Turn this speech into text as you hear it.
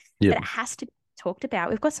Yep. but it has to be talked about.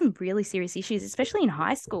 We've got some really serious issues, especially in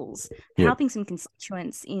high schools, Yep. helping some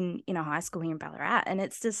constituents in a high school here in Ballarat, and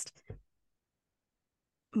it's just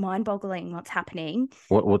mind-boggling what's happening.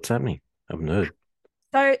 What's happening? I haven't heard.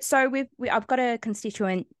 So I've got a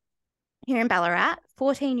constituent here in Ballarat,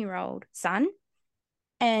 14-year-old son,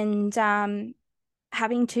 and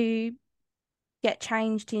having to get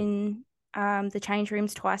changed in the change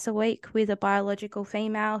rooms twice a week with a biological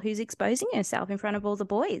female who's exposing herself in front of all the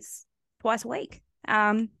boys twice a week.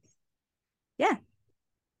 Yeah.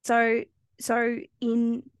 So so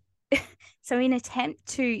in so in attempt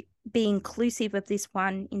to be inclusive of this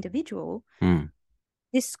one individual, Mm.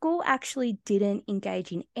 this school actually didn't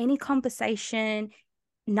engage in any conversation,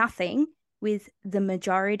 nothing with the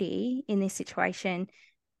majority in this situation.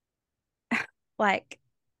 Like,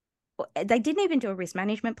 they didn't even do a risk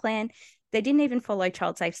management plan. They didn't even follow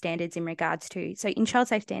child safe standards in regards to. So in child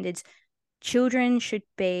safe standards, children should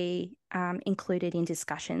be included in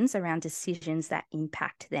discussions around decisions that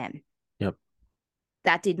impact them. Yep.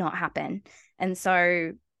 That did not happen. And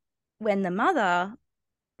so when the mother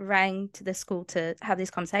rang to the school to have this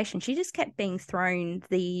conversation, she just kept being thrown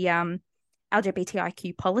the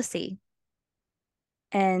LGBTIQ policy.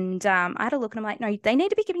 And I had a look and I'm like, no, they need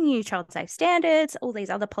to be giving you child safe standards, all these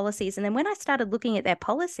other policies. And then when I started looking at their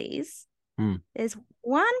policies, Mm. there's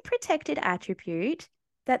one protected attribute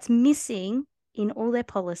that's missing in all their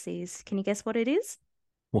policies. Can you guess what it is?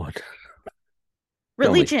 What? Tell me.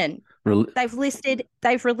 Religion. Rel They've listed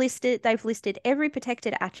every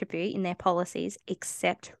protected attribute in their policies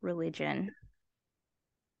except religion.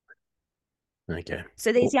 okay.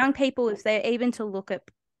 So these Well, young people, if they're even to look at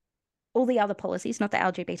all the other policies, not the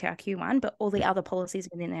LGBTIQ one, but all the yeah. other policies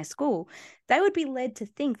within their school, they would be led to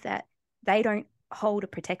think that they don't hold a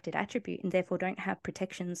protected attribute and therefore don't have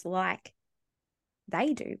protections like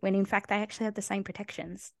they do, when in fact they actually have the same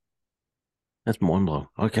protections. That's mind blowing.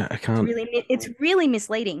 I It's can't. really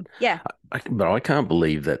misleading. Yeah. But I can't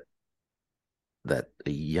believe that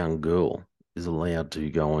a young girl is allowed to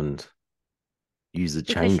go and use the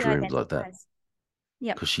Because change she rooms like that identifies.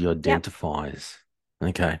 Yep. because she Yep. identifies.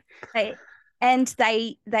 Okay. They, and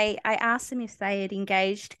I asked them if they had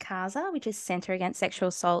engaged CASA, which is Centre Against Sexual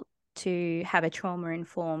Assault, to have a trauma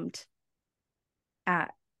informed uh,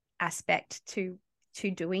 aspect to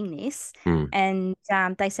doing this, Mm.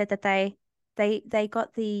 and they said that they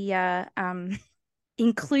got the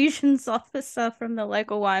inclusions officer from the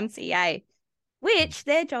local YMCA, which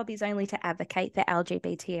their job is only to advocate for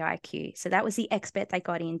LGBTIQ. So that was the expert they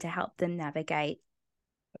got in to help them navigate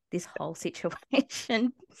this whole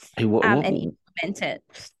situation Hey, and implement it.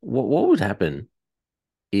 what would happen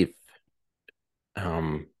if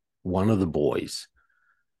um one of the boys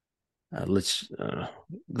uh, let's uh,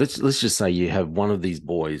 let's just say you have one of these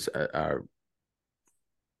boys are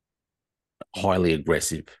highly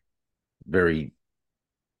aggressive, very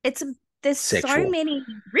It's there's so sexual. many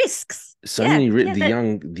risks. So Yeah, many yeah,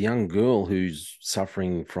 the young girl who's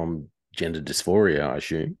suffering from gender dysphoria, I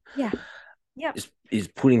assume, yeah, yep, is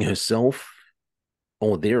putting herself,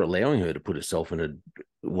 or they're allowing her to put herself in a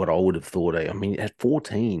what I would have thought. I mean, at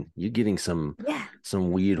 14, you're getting yeah.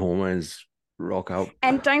 some weird hormones rock up.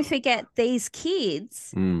 And don't forget these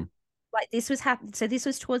kids. Mm, Like this was happening. So this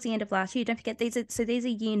was towards the end of last year. Don't forget these are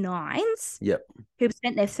year nines yep. who've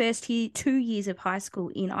spent their first 2 years of high school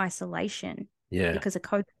in isolation Yeah. because of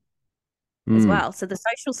COVID as Mm, well. So the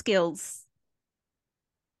social skills,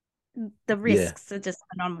 the yeah. risks are just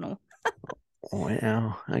phenomenal.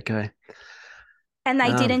 Wow. Okay. And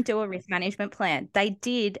they Um. didn't do a risk management plan. They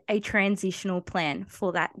did a transitional plan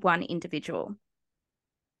for that one individual.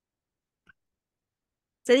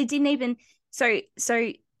 So they didn't even so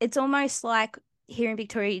it's almost like here in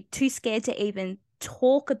Victoria, too scared to even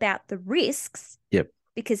talk about the risks, Yep.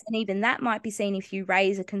 because then even that might be seen if you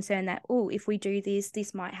raise a concern that, oh, if we do this,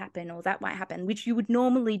 this might happen or that might happen, which you would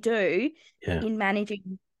normally do Yeah. in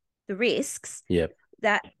managing the risks, Yep.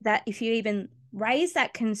 that if you even raise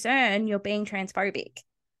that concern, you're being transphobic.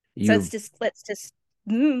 So it's You just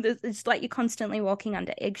it's like you're constantly walking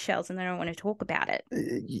under eggshells and they don't want to talk about it.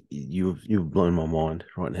 you've blown my mind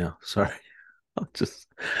right now. Sorry. I just.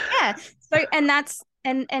 Yeah. So and that's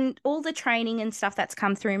and all the training and stuff that's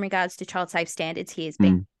come through in regards to child safe standards here has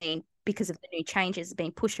Mm, been because of the new changes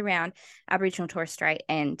being pushed around Aboriginal Torres Strait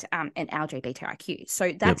and LGBTIQ. So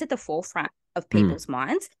yep. that's at the forefront of Mm, people's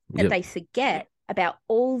minds, that yep. they forget about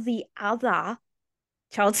all the other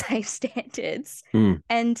child safe standards. Mm,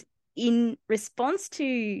 And in response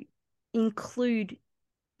to include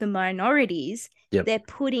the minorities, yep. they're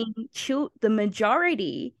putting the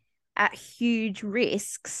majority at huge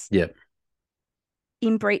risks Yep.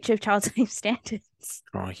 in breach of child safe standards.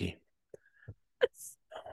 Crikey.